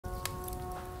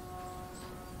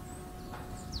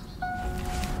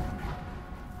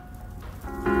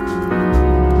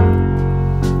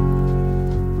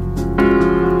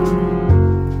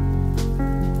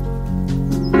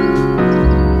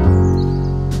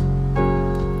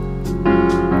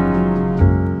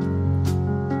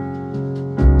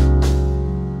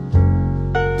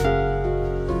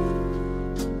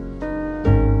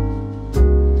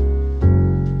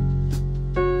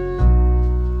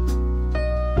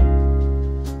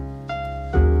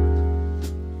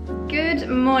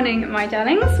morning, my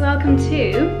darlings. Welcome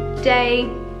to day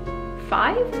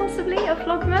 5, possibly, of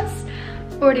Vlogmas.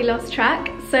 Already lost track.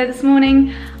 So this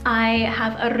morning I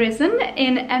have arisen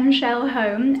in M-Shell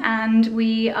home and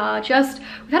we've had a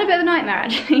bit of a nightmare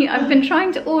actually. I've been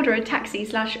trying to order a taxi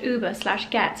 / Uber /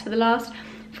 Get for the last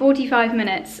 45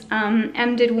 minutes.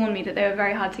 Em did warn me that they were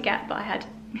very hard to get, but I had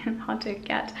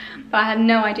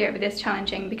no idea it would be this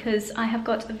challenging because I have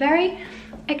got a very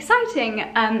exciting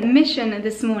mission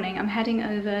this morning. I'm heading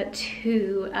over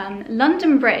to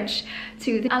London Bridge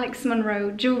to the Alex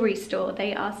Monroe Jewellery store.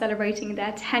 They are celebrating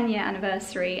their 10-year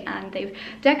anniversary and they've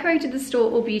decorated the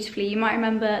store all beautifully. You might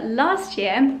remember last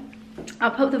year,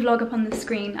 I'll put the vlog up on the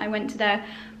screen, I went to their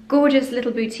gorgeous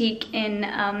little boutique in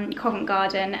Covent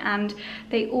Garden, and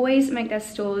they always make their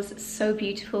stores so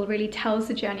beautiful. Really tells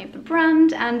the journey of the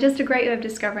brand and just a great way of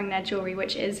discovering their jewellery,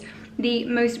 which is the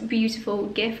most beautiful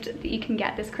gift that you can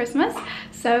get this Christmas.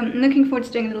 So I'm looking forward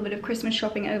to doing a little bit of Christmas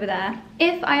shopping over there,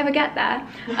 if I ever get there,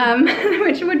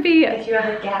 which would be... If you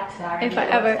ever get there. If I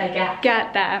ever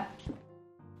get there.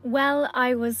 Well,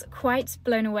 I was quite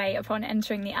blown away upon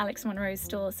entering the Alex Monroe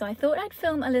store, so I thought I'd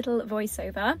film a little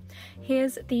voiceover.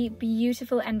 Here's the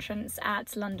beautiful entrance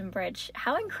at London Bridge.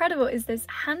 How incredible is this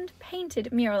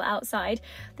hand-painted mural outside?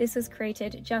 This was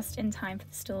created just in time for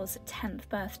the store's 10th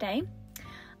birthday.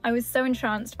 I was so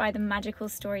entranced by the magical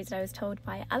stories that I was told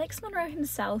by Alex Monroe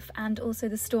himself and also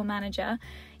the store manager.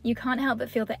 You can't help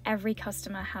but feel that every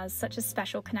customer has such a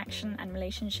special connection and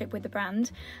relationship with the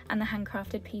brand and the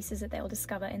handcrafted pieces that they'll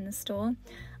discover in the store.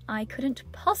 I couldn't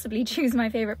possibly choose my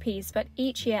favourite piece, but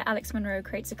each year Alex Monroe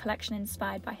creates a collection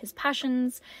inspired by his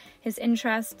passions, his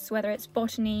interests, whether it's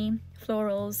botany,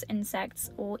 florals, insects,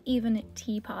 or even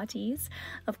tea parties.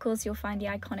 Of course, you'll find the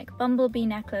iconic bumblebee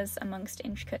necklace amongst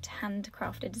intricate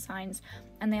handcrafted designs,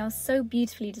 and they are so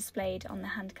beautifully displayed on the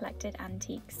hand-collected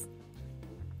antiques.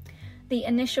 The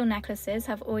initial necklaces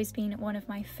have always been one of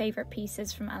my favourite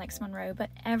pieces from Alex Monroe, but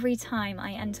every time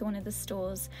I enter one of the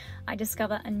stores, I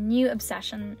discover a new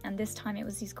obsession, and this time it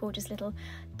was these gorgeous little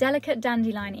delicate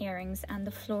dandelion earrings and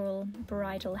the floral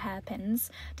bridal hairpins.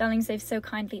 Darlings, they've so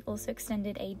kindly also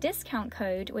extended a discount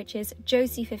code, which is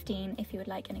Josie15, if you would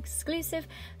like an exclusive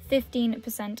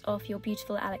 15% off your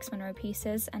beautiful Alex Monroe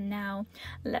pieces. And now,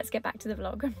 let's get back to the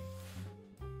vlog.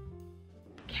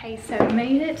 Okay, so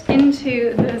made it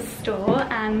into the store,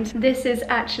 and this is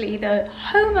actually the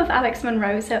home of Alex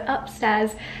Monroe. So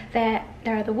upstairs there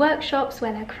are the workshops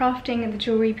where they're crafting the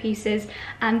jewellery pieces,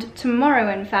 and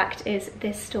tomorrow in fact is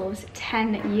this store's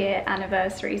 10-year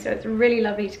anniversary, so it's really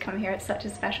lovely to come here at such a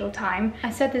special time. I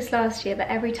said this last year, but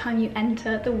every time you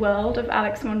enter the world of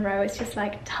Alex Monroe, it's just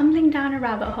like tumbling down a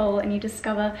rabbit hole and you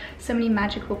discover so many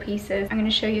magical pieces. I'm going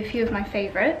to show you a few of my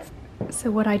favourites.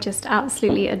 So what I just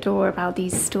absolutely adore about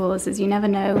these stores is you never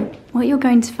know what you're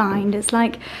going to find. It's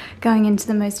like going into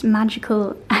the most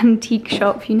magical antique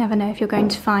shop. You never know if you're going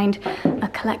to find a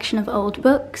collection of old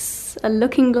books, a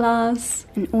looking glass,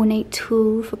 an ornate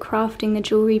tool for crafting the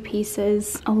jewellery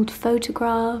pieces, old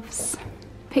photographs,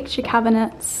 picture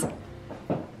cabinets.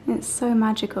 It's so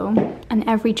magical. And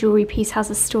every jewellery piece has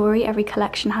a story, every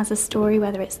collection has a story,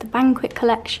 whether it's the banquet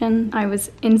collection. I was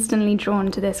instantly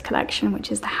drawn to this collection,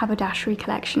 which is the haberdashery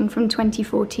collection from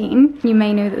 2014. You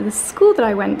may know that the school that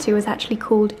I went to was actually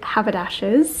called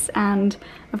Haberdashers, and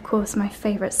of course my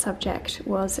favourite subject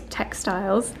was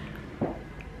textiles.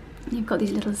 You've got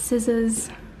these little scissors,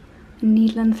 a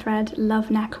needle and thread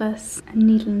love necklace, a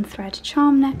needle and thread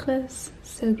charm necklace,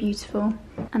 so beautiful.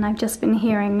 And I've just been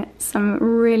hearing some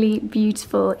really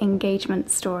beautiful engagement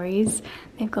stories.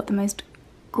 They've got the most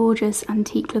gorgeous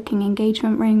antique looking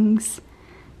engagement rings,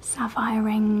 sapphire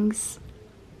rings.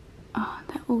 Oh,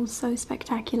 they're all so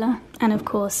spectacular. And of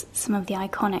course, some of the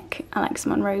iconic Alex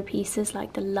Monroe pieces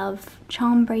like the Love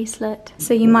charm bracelet.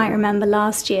 So you might remember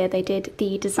last year they did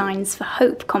the Designs for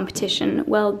Hope competition.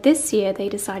 Well, this year they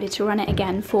decided to run it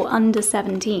again for under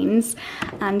 17s.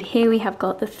 And here we have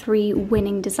got the 3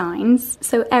 winning designs.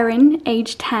 So Erin,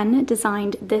 age 10,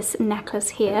 designed this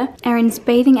necklace here. Erin's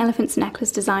bathing elephants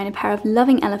necklace design, a pair of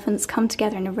loving elephants come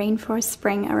together in a rainforest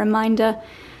spring, a reminder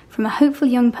from a hopeful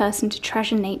young person to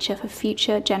treasure nature for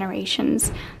future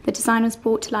generations. The design was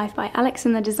brought to life by Alex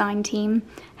and the design team,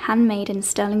 handmade in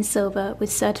sterling silver with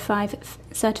certified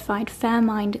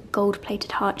Fairmind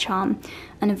gold-plated heart charm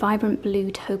and a vibrant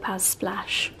blue topaz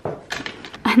splash.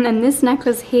 And then this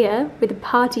necklace here with a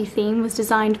party theme was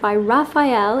designed by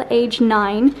Raphael, age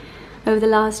 9. Over the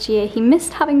last year, he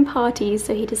missed having parties,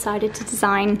 so he decided to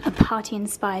design a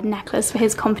party-inspired necklace for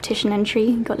his competition entry.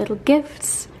 He got little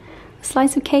gifts, a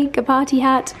slice of cake, a party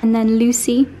hat. And then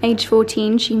Lucy, age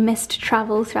 14, she missed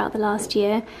travel throughout the last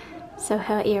year, So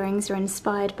her earrings are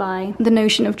inspired by the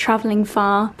notion of traveling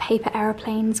far, paper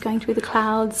aeroplanes going through the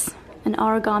clouds, an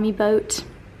origami boat.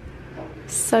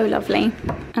 So lovely.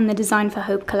 And the Design for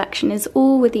Hope collection is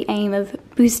all with the aim of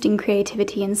boosting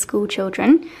creativity in school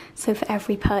children. So for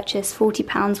every purchase,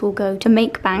 £40 will go to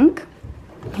Make Bank.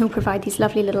 He'll provide these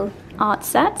lovely little art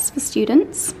sets for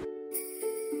students.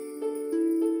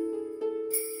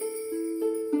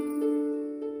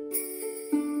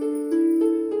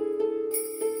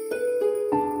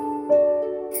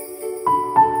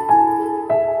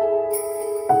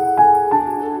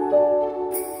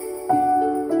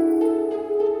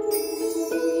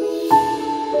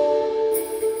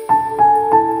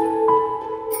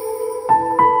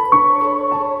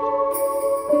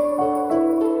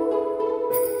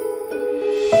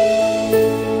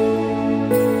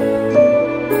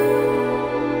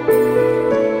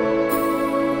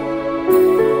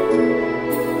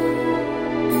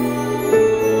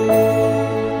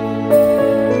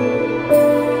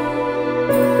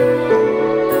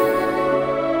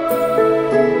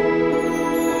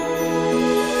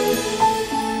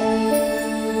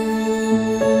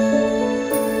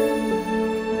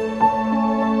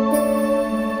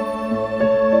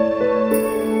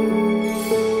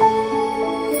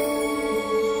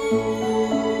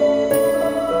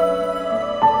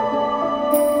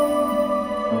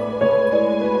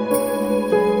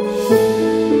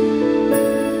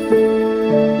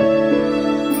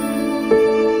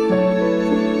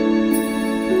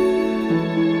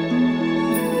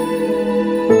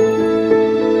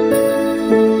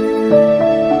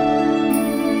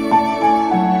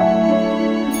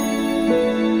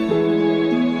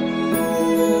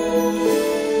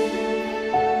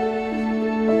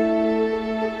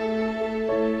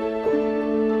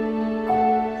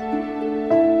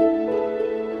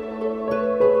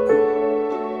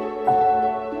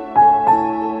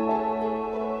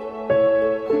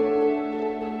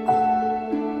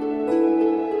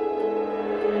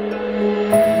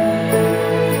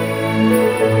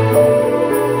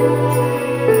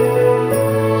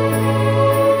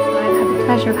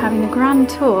 Of having a grand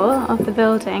tour of the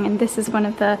building, and this is one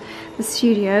of the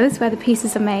studios where the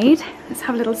pieces are made. Let's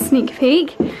have a little sneak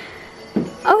peek.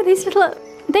 Oh, these little,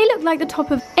 they look like the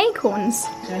top of acorns.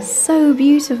 Yeah. So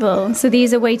beautiful. So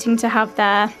these are waiting to have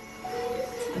their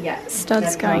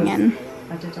studs going in.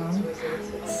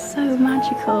 So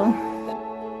magical.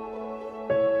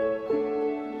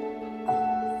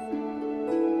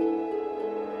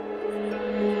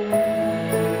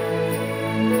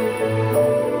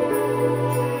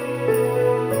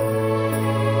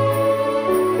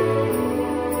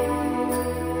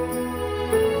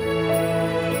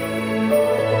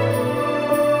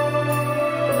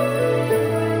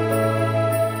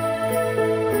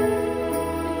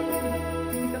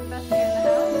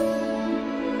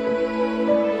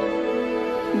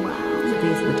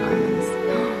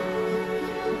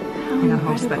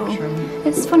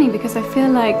 It's funny because I feel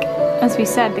like, as we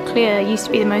said, the clear used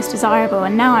to be the most desirable,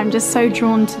 and now I'm just so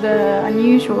drawn to the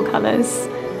unusual colours,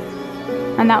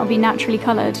 and that will be naturally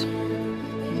coloured.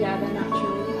 Yeah, they're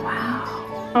natural.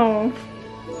 Wow. Oh,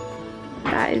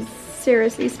 that is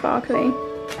seriously sparkly.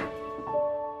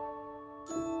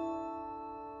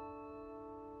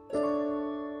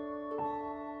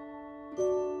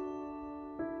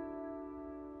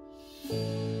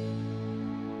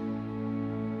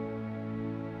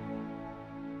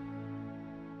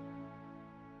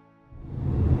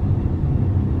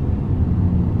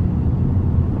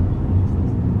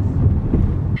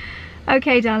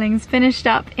 Okay, darlings, finished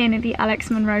up in the Alex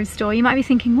Monroe store. You might be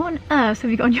thinking, what on earth have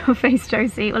you got on your face,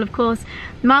 Josie? Well, of course,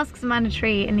 masks are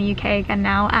mandatory in the UK again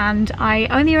now, and I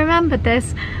only remembered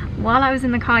this while I was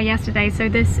in the car yesterday. So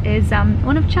this is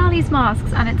one of Charlie's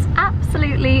masks, and it's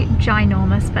absolutely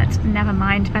ginormous, but never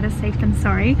mind, better safe than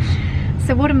sorry.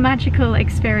 So what a magical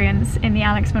experience in the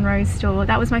Alex Monroe store.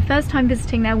 That was my first time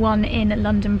visiting their one in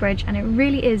London Bridge, and it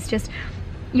really is just,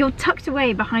 you're tucked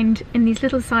away behind in these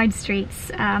little side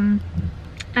streets,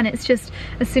 and it's just,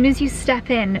 as soon as you step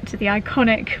in to the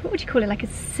iconic, what would you call it, like a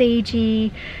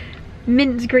sagey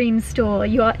mint green store,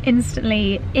 you are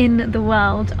instantly in the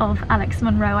world of Alex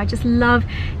Monroe. I just love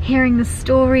hearing the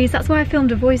stories. That's why I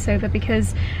filmed a voiceover,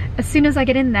 because as soon as I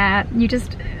get in there, you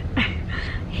just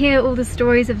hear all the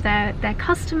stories of their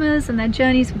customers and their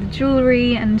journeys with the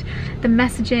jewellery and the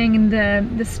messaging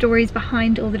and the stories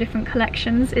behind all the different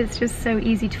collections. It's just so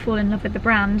easy to fall in love with the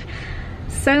brand.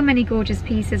 So many gorgeous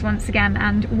pieces once again,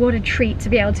 and what a treat to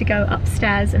be able to go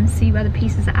upstairs and see where the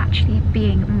pieces are actually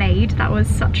being made. That was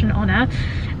such an honor,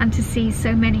 and to see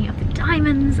so many of the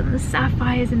diamonds and the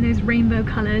sapphires in those rainbow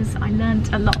colors. I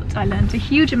learned a lot. I learned a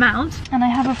huge amount, and I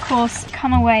have of course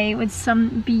come away with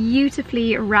some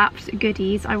beautifully wrapped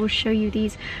goodies. I will show you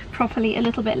these properly a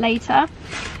little bit later.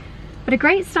 But a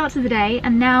great start to the day,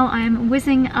 and now I am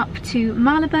whizzing up to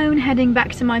Marylebone, heading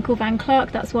back to Michael van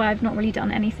Clarke. That's why I've not really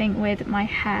done anything with my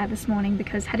hair this morning,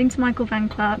 because heading to Michael van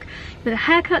Clarke with a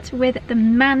haircut with the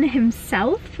man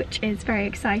himself, which is very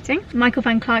exciting. Michael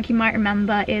van Clarke, you might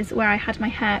remember, is where I had my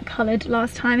hair coloured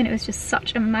last time, and it was just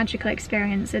such a magical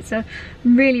experience. It's a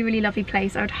really, really lovely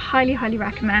place. I would highly, highly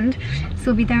recommend. So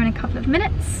we'll be there in a couple of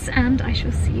minutes, and I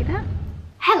shall see you there.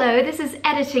 Hello, this is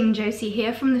Editing Josie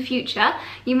here from the future.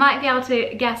 You might be able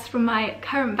to guess from my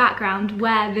current background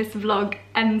where this vlog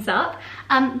ends up,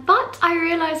 but I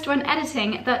realised when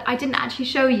editing that I didn't actually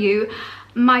show you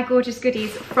my gorgeous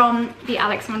goodies from the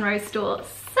Alex Monroe store.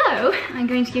 So I'm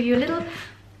going to give you a little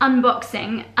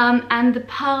unboxing, and the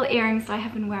pearl earrings that I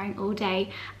have been wearing all day,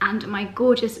 and my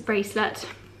gorgeous bracelet.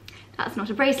 That's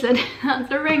not a bracelet,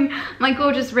 that's a ring. My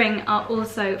gorgeous ring are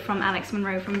also from Alex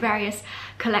Monroe, from various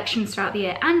collections throughout the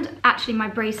year. And actually my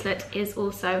bracelet is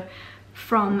also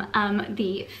from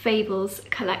the Fables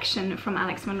collection from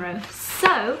Alex Monroe.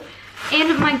 So,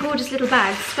 in my gorgeous little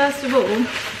bags, first of all,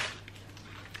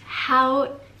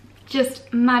 how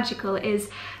just magical is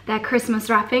their Christmas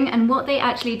wrapping. And what they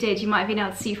actually did, you might have been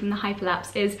able to see from the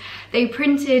hyperlapse, is they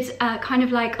printed kind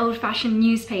of like old-fashioned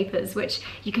newspapers, which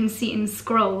you can see in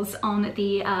scrolls on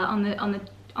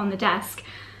the desk,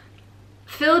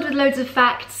 filled with loads of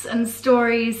facts and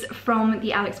stories from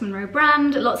the Alex Monroe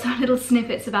brand, lots of little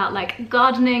snippets about like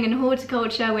gardening and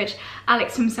horticulture, which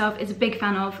Alex himself is a big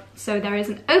fan of. So there is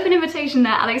an open invitation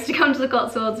there, Alex, to come to the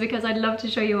Cotswolds, because I'd love to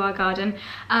show you our garden.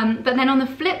 But then on the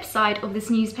flip side of this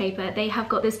newspaper, they have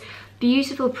got this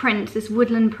beautiful print, this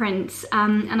woodland print,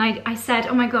 and I said,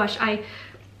 oh my gosh, I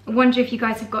wonder if you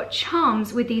guys have got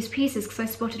charms with these pieces, because I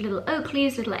spotted little oak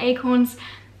leaves, little acorns,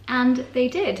 and they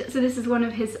did. So this is one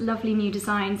of his lovely new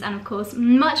designs, and of course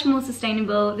much more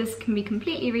sustainable. This can be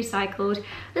completely recycled.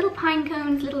 Little pine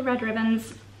cones, little red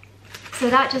ribbons. So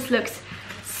that just looks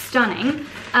stunning.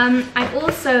 I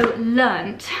also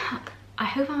learnt, I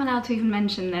hope I'm allowed to even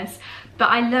mention this, but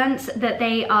I learnt that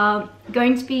they are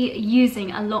going to be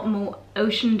using a lot more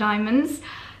ocean diamonds.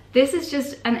 This is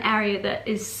just an area that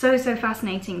is so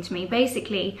fascinating to me.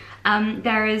 Basically,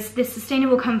 there is this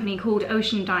sustainable company called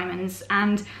Ocean Diamonds,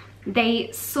 and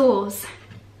they source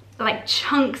like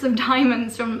chunks of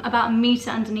diamonds from about a meter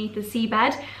underneath the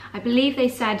seabed. I believe they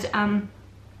said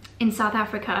in South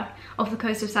Africa, off the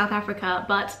coast of South Africa,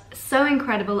 but so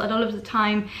incredible. A lot of the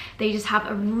time they just have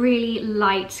a really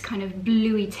light kind of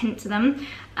bluey tint to them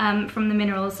from the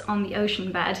minerals on the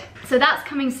ocean bed. So that's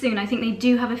coming soon. I think they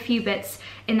do have a few bits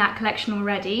in that collection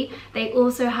already. They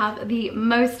also have the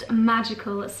most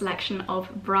magical selection of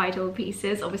bridal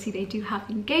pieces. Obviously they do have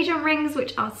engagement rings,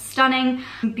 which are stunning,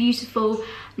 beautiful,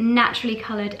 naturally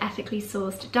coloured, ethically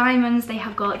sourced diamonds. They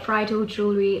have got bridal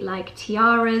jewellery like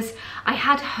tiaras. I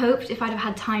had hoped, if I'd have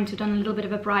had time, to have done a little bit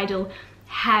of a bridal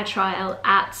hair trial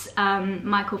at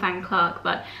Michael van Clarke,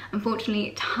 but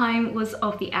unfortunately time was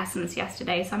of the essence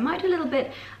yesterday, so I might do a little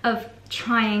bit of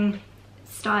trying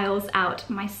styles out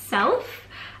myself.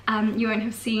 You won't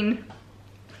have seen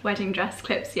wedding dress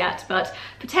clips yet, but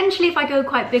potentially if I go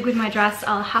quite big with my dress,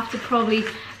 I'll have to probably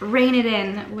rein it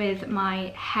in with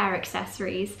my hair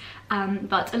accessories.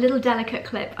 But a little delicate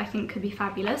clip I think could be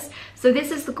fabulous. So this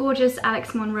is the gorgeous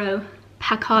Alex Monroe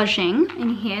packaging in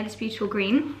here, this beautiful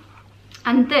green.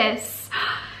 And this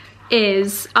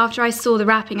is, after I saw the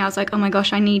wrapping, I was like, oh my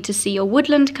gosh, I need to see your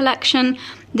woodland collection.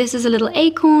 This is a little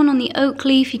acorn on the oak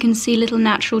leaf. You can see little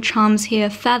natural charms here,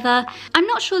 feather. I'm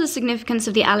not sure the significance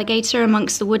of the alligator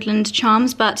amongst the woodland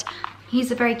charms, but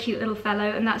he's a very cute little fellow,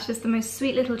 and that's just the most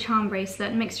sweet little charm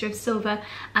bracelet, a mixture of silver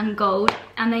and gold,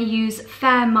 and they use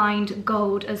fair mined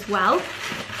gold as well.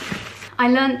 I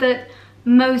learned that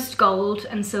most gold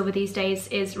and silver these days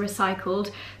is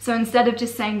recycled, so instead of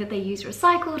just saying that they use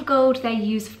recycled gold, they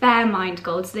use fair mined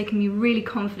gold, so they can be really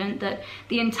confident that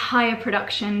the entire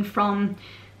production, from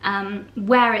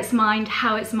where it's mined,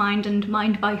 how it's mined, and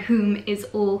mined by whom, is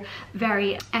all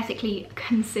very ethically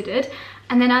considered.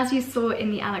 And then, as you saw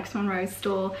in the Alex Monroe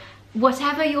store,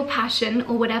 whatever your passion,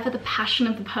 or whatever the passion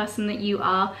of the person that you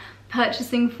are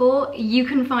purchasing for, you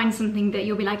can find something that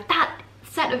you'll be like, that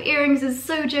set of earrings is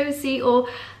so Josie, or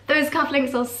those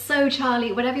cufflinks are so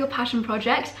Charlie. Whatever your passion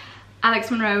project,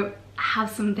 Alex Monroe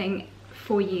has something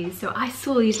for you. So I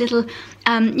saw these little,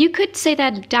 you could say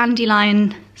they're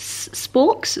dandelion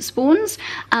spawns,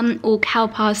 or cow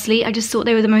parsley. I just thought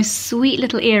they were the most sweet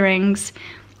little earrings.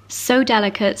 So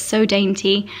delicate, so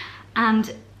dainty.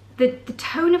 And the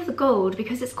tone of the gold,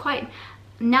 because it's quite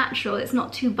natural, it's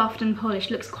not too buffed and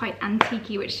polished, looks quite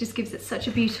antique-y, which just gives it such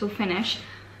a beautiful finish.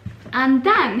 And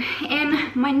then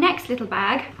in my next little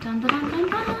bag, dun, dun, dun, dun,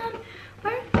 dun,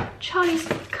 where are Charlie's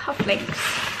cufflinks?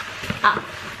 Ah,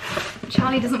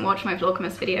 Charlie doesn't watch my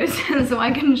Vlogmas videos, so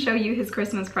I couldn't show you his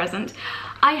Christmas present.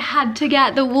 I had to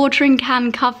get the watering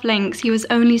can cufflinks. He was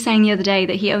only saying the other day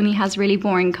that he only has really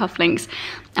boring cufflinks.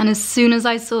 And as soon as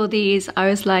I saw these, I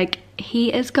was like,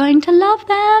 he is going to love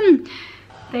them.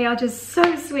 They are just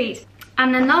so sweet.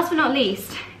 And then last but not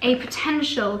least, a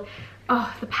potential,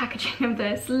 oh, the packaging of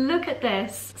this, look at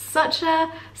this.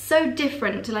 So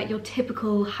different to like your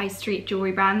typical high street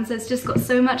jewelry brands. It's just got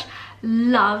so much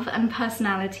love and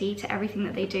personality to everything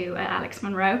that they do at Alex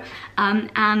Monroe.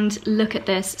 And look at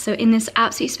this. So in this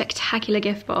absolutely spectacular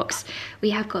gift box, we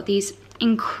have got these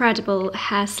incredible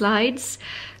hair slides.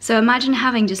 So imagine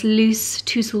having just loose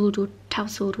two-sword or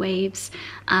tousled waves,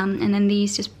 and then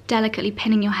these just delicately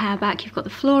pinning your hair back. You've got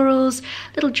the florals,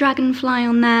 little dragonfly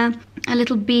on there, a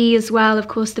little bee as well, of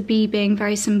course the bee being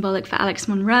very symbolic for Alex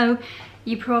Monroe.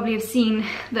 You probably have seen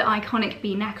the iconic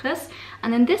bee necklace.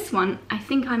 And then this one, I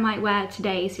think I might wear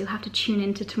today, so you'll have to tune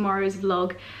into tomorrow's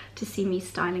vlog to see me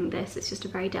styling this. It's just a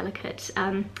very delicate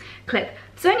clip.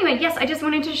 So anyway, yes, I just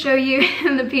wanted to show you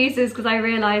the pieces because I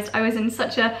realized I was in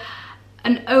such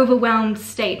an overwhelmed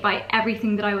state by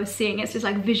everything that I was seeing. It's just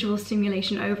like visual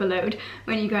stimulation overload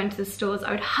when you go into the stores. I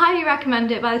would highly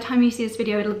recommend it. By the time you see this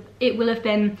video, it will have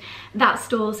been that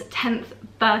store's 10th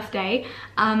birthday.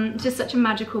 Just such a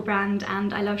magical brand,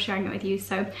 and I love sharing it with you.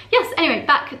 So yes, anyway,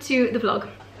 back to the vlog.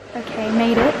 Okay,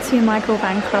 made it to Michael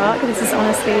van Clarke. This is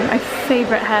honestly my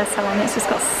favourite hair salon. It's just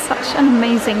got such an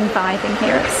amazing vibe in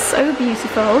here. It's so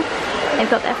beautiful. They've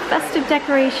got their festive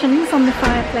decorations on the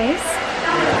fireplace.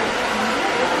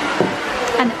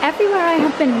 And everywhere I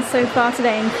have been so far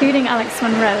today, including Alex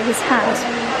Monroe, has had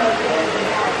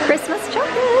Christmas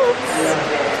chocolates.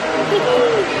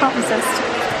 Can't resist.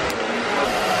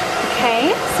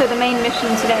 Okay, so the main mission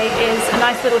today is a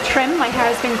nice little trim. My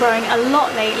hair has been growing a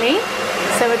lot lately,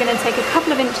 so we're going to take a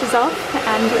couple of inches off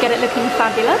and get it looking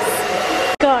fabulous.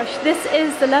 Gosh, this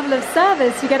is the level of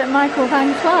service you get at Michael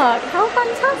van Clarke. How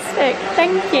fantastic!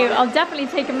 Thank you. I'll definitely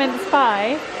take a mince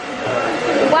pie.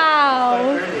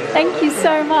 Wow, thank you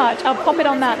so much. I'll pop it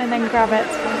on that and then grab it.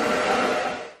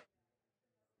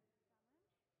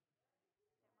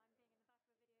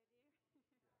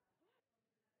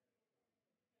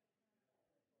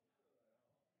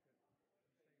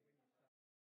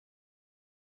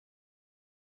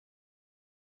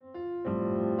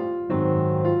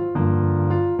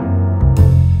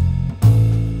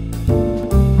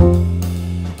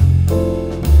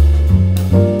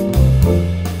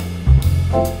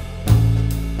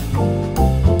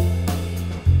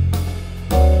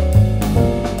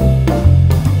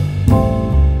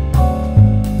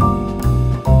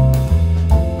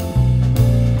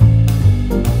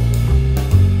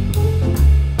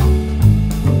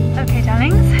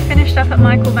 At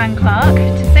Michael van Clarke.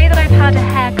 To say that I've had a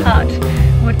haircut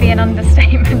would be an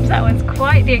understatement. That was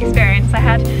quite the experience. I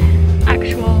had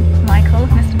actual Michael,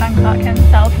 Mr. van Clarke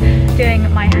himself, doing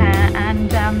my hair,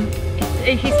 and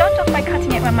he started off by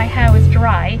cutting it when my hair was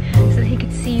dry so that he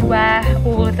could see where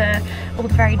all the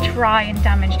very dry and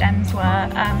damaged ends were.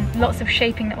 Lots of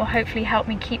shaping that will hopefully help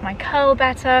me keep my curl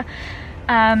better.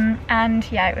 And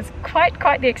yeah, it was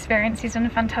quite the experience. He's done a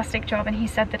fantastic job, and he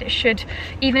said that it should,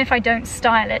 even if I don't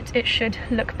style it, it should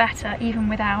look better even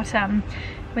without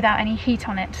any heat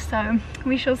on it. So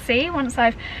we shall see once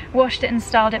I've washed it and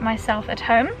styled it myself at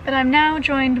home. But I'm now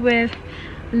joined with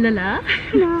Lila.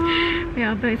 We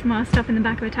are both masked up in the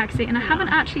back of a taxi, and I haven't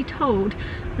actually told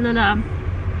Lila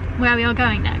where we are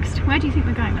going next. Where do you think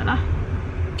we're going, Lila?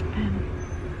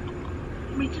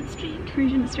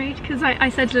 Regent Street, because I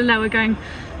said to Lila we're going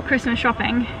Christmas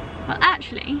shopping. Well,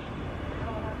 actually,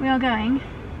 we are going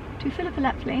to Philippa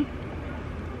Leppley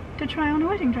to try on a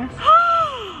wedding dress.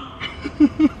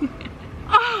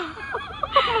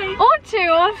 Or 2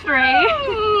 or 3.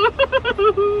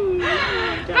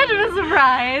 Bit of a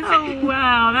surprise. Oh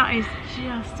wow, that is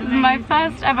just amazing. My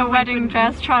first ever wedding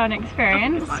dress try-on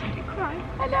experience.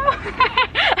 I know.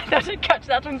 I thought I'd catch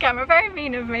that on camera. Very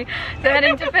mean of me. So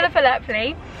heading to Philippa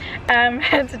Leppley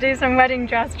to do some wedding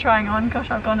dress trying on.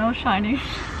 Gosh, I've gone all shiny.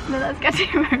 No, that's getting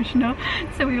emotional.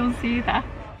 So we will see you there.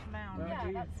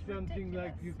 Yeah, that's something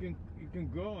like you can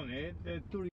go on it.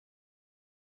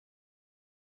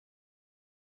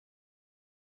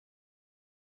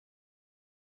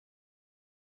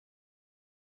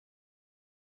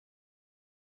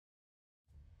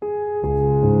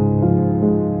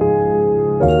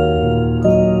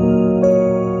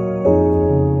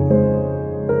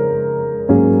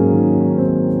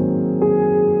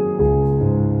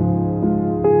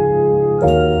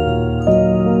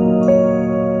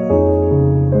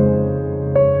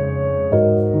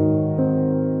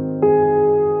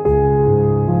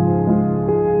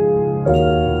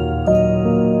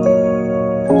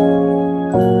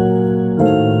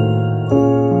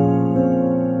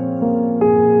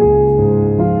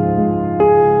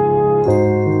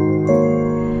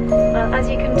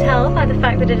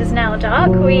 That it is now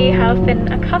dark. We have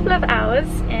been a couple of hours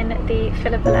in the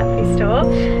Philippa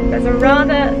store. It was a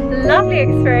rather lovely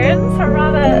experience, a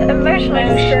rather emotional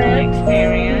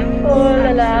experience. Oh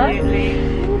la la.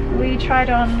 We tried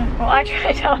on, well I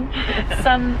tried on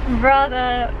some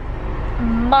rather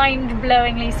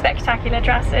mind-blowingly spectacular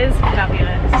dresses.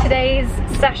 Fabulous. Today's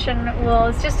session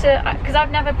was just to, because I've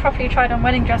never properly tried on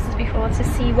wedding dresses before, to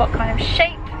see what kind of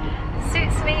shape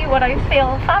suits me, what I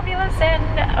feel fabulous in,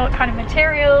 what kind of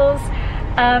materials.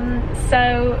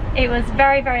 So it was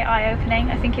very, very eye-opening.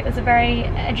 I think it was a very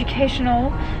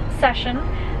educational session,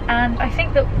 and I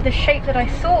think that the shape that I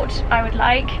thought I would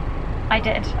like, I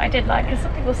did like, because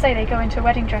some people say they go into a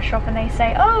wedding dress shop and they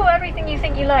say, oh, everything you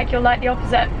think you like, you'll like the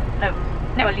opposite.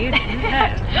 Oh, no. Well, you didn't,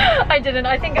 no. I didn't.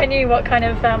 I think I knew what kind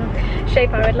of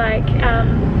shape I would like.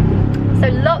 So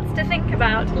lots to think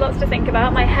about, lots to think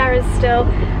about. My hair is still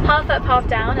half up, half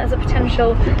down as a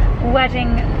potential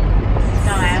wedding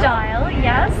style,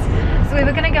 yes. So we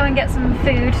were gonna go and get some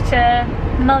food to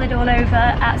mull it all over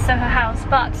at Soho House,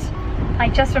 but I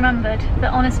just remembered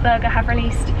that Honest Burger have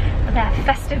released their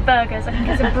festive burgers. I think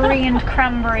it's a brie and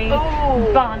cranberry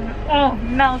bun. Oh,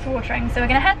 mouth-watering. So we're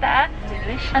gonna head there.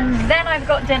 Delicious. And then I've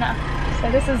got dinner. So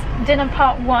this is dinner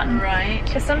part one. Right.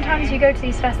 Because sometimes you go to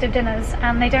these festive dinners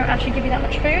and they don't actually give you that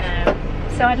much food. No.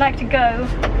 So I'd like to go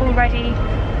already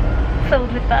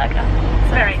filled with burger.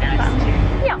 So very nice too.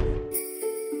 Yeah.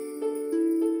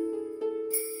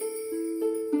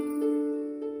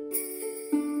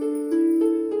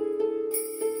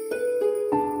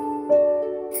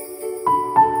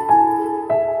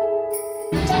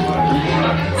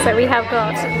 So we have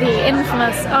got the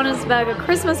infamous Honest Burger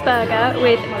Christmas burger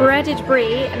with breaded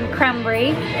brie and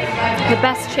cranberry, the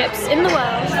best chips in the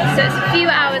world. So it's a few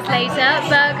hours later,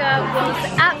 burger was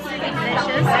absolutely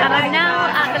delicious, and I'm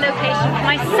now at the location for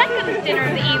my second dinner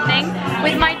of the evening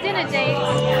with my dinner date,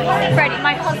 Freddie,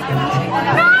 my husband.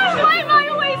 No, why am I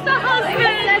always the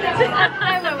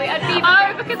husband? No, wait, I'd be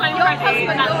because I'm your Freddie.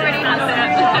 Husband already has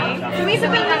it. So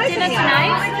we have dinner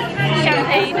tonight,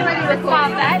 champagne with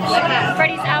parfait.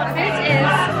 Freddie's outfit is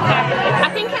I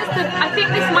think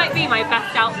this might be my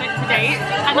best outfit to date,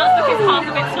 and that's because half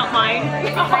of it's not mine.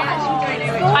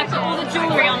 I took all the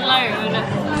jewellery on loan.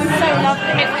 So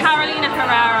lovely. It's Carolina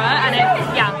Herrera, and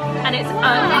it's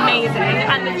amazing.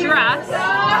 And the dress,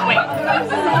 wait.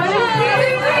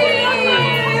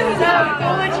 So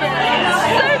gorgeous.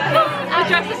 So cool. The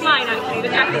dress is mine actually, the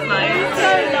dress is mine. So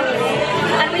lovely.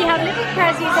 And we have little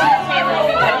prezzies on the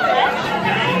table.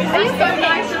 Are you so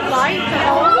nice and light?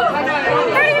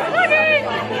 Freddie's vlogging!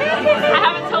 I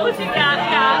haven't told you yet,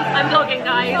 yeah. I'm vlogging,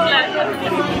 guys. Look.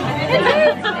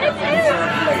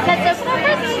 Let's open our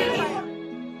presents.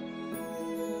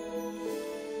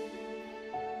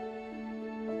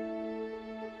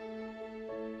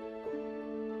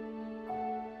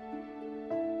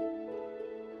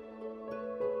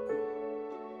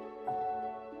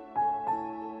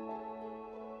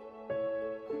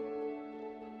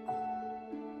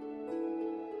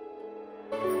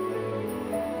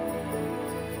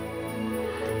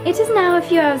 It is now a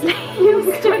few hours later.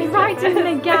 You stood right in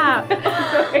the gap.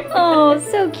 Oh,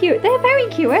 so cute. They're very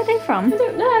cute. Where are they from? I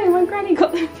don't know. My granny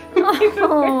got them.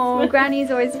 Oh, grannies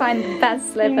always find the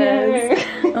best slippers.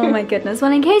 Oh my goodness.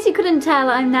 Well, in case you couldn't tell,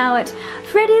 I'm now at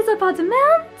Freddie's apartment.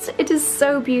 It is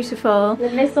so beautiful. The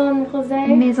Maison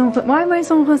Rosé. Why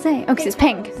Maison Rosé? Oh, because it's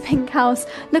pink. Pink house.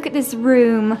 Look at this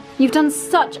room. You've done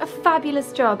such a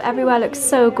fabulous job. Everywhere looks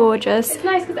so gorgeous. It's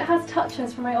nice because it has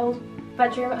touches from my old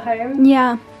bedroom at home.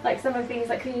 Yeah. Like some of these,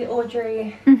 like the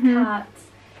Audrey cats.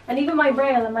 And even my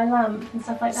rail and my lamp and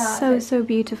stuff like that. So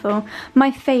beautiful.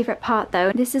 My favourite part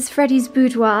though, this is Freddie's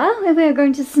boudoir where we're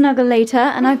going to snuggle later,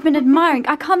 and I've been admiring,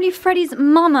 I can't believe Freddie's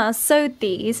mama sewed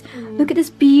these. Look at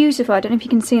this beautiful, I don't know if you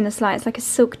can see in the slide, it's like a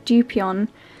silk dupion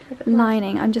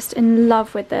lining. I'm just in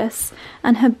love with this.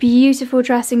 And her beautiful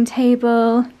dressing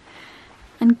table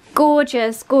and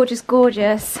gorgeous, gorgeous,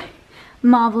 gorgeous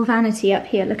marble vanity up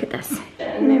here. Look at this.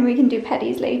 Maybe we can do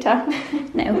petties later.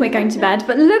 No, we're going to bed.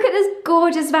 But look at this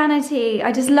gorgeous vanity.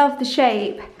 I just love the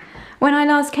shape. When I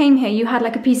last came here, you had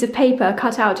like a piece of paper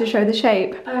cut out to show the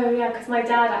shape. Oh yeah, because my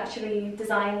dad actually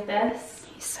designed this.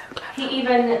 He's so clever. He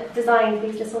even designed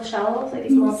these little shelves, like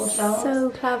these marble shelves.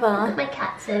 So clever. Look at my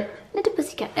cat soap. Little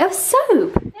pussycat. Oh,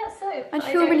 soap! Yeah, soap. I'd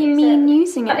feel really mean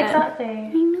using it. Exactly.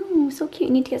 I know, so cute.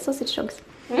 You need to get sausage dogs.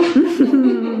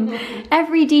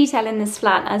 Every detail in this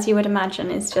flat, as you would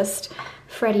imagine, is just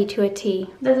Freddie to a T.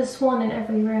 There's a swan in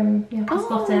every room. You have to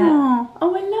spot it. Oh, I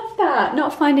love that.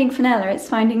 Not finding Fenella, it's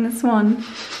finding the swan.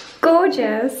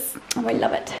 Gorgeous. Oh, I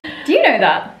love it. Do you know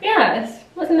that? Yes.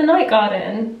 What's in the night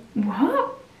garden? What?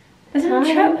 The time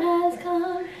has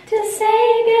come to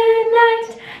say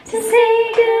goodnight. To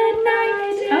say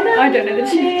goodnight. Oh, I don't know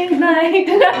the tune. Night.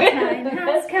 The time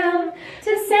has come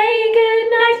to say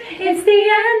goodnight. It's the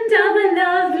end of a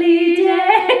lovely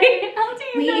day.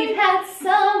 We've had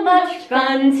so much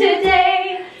fun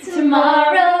today.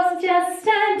 Tomorrow's just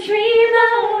a dream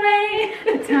away.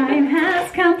 The time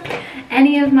has come.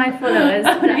 Any of my followers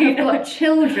that have got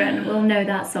children will know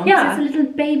that song. Yeah. It's a little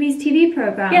baby's TV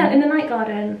program. Yeah, in the night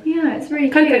garden. Yeah, it's really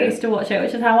Coco cute. used to watch it,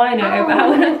 which is how I know. Oh, but how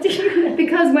would I do that?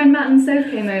 Because when Matt and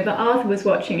Soph came over, Arthur was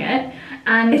watching it,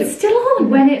 and It's still on.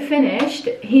 When it finished,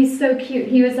 he's so cute.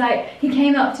 He was like, he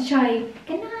came up to Charlie,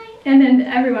 good night, and then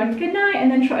everyone, good night, and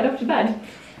then trotted off to bed.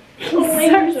 He's Oh, so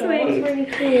That's sweet. really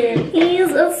cute. He's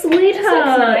a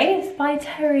sweetheart. Nice by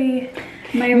Terry.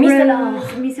 My Misela. rose,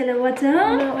 Misela water.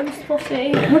 No, I'm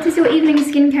spotty. What is your evening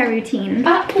skincare routine?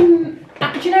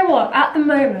 Do you know what? At the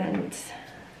moment,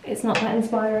 it's not that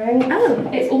inspiring. Oh.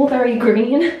 It's all very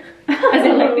green. As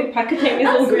in, like, the packaging is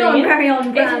all green. That's not very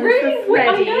on brand It's really for weird. I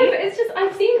Freddie. know, but it's just,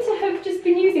 I seem to have just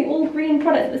been using all green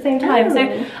products at the same time. Oh.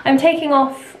 So I'm taking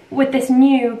off with this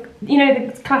new, you know,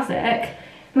 the classic.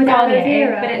 With aloe Garnier,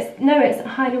 vera. But it's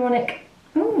hyaluronic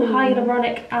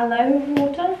aloe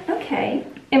water. Okay.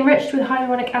 Enriched with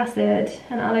hyaluronic acid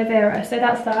and aloe vera. So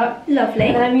that's that. Lovely.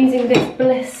 And I'm using this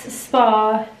Bliss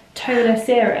Spa toner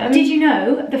serum. Did you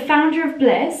know the founder of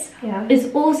Bliss Yeah.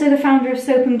 is also the founder of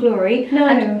Soap and Glory, No.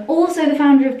 and also the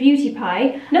founder of Beauty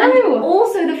Pie, No. and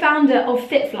also the founder of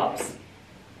Fit Flops?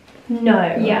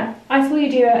 No. Yeah. I saw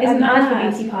you do an Isn't ad for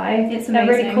that Beauty Pie. It's They're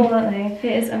really amazing. cool, aren't they?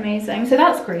 It is amazing. So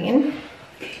that's green.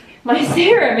 My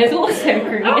serum is also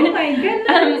green. Oh my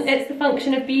goodness. It's the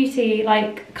Function of Beauty,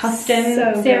 like, custom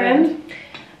So serum.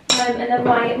 And then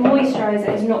my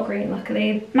moisturiser is not green,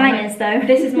 luckily. Mine is though.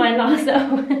 This is my last.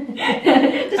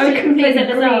 Just a complete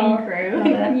green crew. Love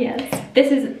it. Yes.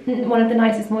 This is one of the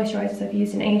nicest moisturisers I've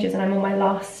used in ages, and I'm on my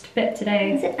last bit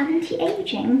today. Is it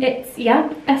anti-aging? It's,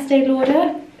 yeah, Estee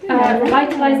Lauder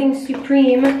Revitalising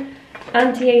Supreme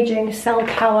Anti-Aging Cell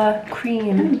Power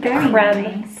Cream. Very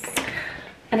Creme. nice.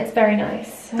 And it's very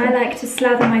nice. I like to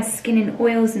slather my skin in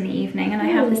oils in the evening, and I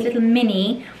have this little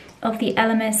mini of the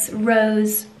Elemis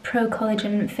Rose Pro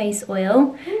Collagen Face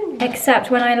Oil. Except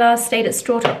when I last stayed at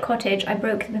Strawtop Cottage, I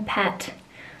broke the pipette,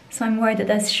 so I'm worried that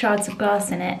there's shards of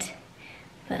glass in it.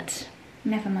 But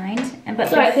never mind. But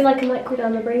Sorry, I feel like a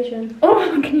microdermabrasion.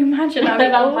 oh, can you imagine? That would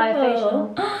be Vampire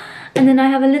awful. facial. And then I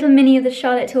have a little mini of the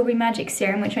Charlotte Tilbury Magic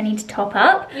Serum, which I need to top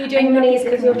up. Are you doing I love minis these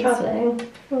because you're ones. travelling?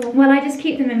 Well, I just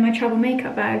keep them in my travel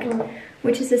makeup bag,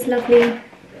 which is this lovely.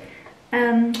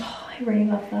 Oh, I really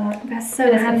love that. They're so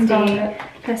It is handy. Scarlet.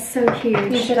 They're so You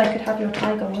huge. said I could have your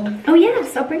tiger one. Oh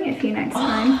yes, I'll bring it for you next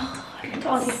time. I meant to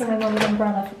ask you for my mum's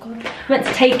umbrella, for God. I meant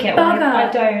to take it, but Bugger.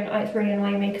 I don't. It's really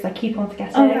annoying me because I keep on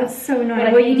forgetting. Oh, that's so When annoying.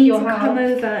 I Well, you leave need your to house. come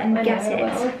over and I get know, it.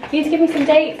 well. You need to give me some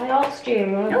dates, I asked you.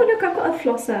 Oh look, I've got a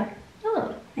flosser.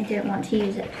 Oh. I didn't want to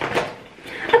use it.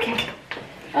 Okay.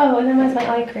 Oh, and then where's my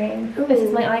eye cream? Ooh. This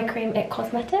is my eye cream It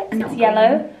Cosmetics. Not It's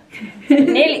yellow.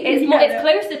 Nearly, it's more, Yellow. it's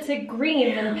closer to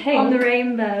green than pink. On the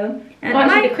rainbow. And Well,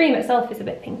 actually, my, the cream itself is a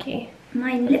bit pinky.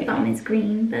 my lip balm is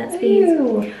green, but it's these.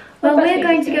 Ooh. Well, What we're about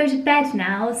going to you? go to bed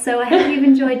now, so I hope you've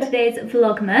enjoyed today's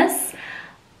Vlogmas.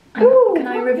 Ooh, Can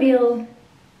I reveal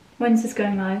when's this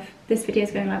going live? This video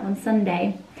is going live on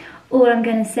Sunday. All I'm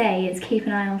going to say is keep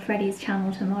an eye on Freddie's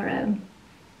channel tomorrow.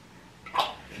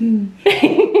 Good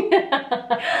night,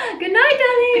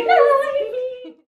 darling. Good night.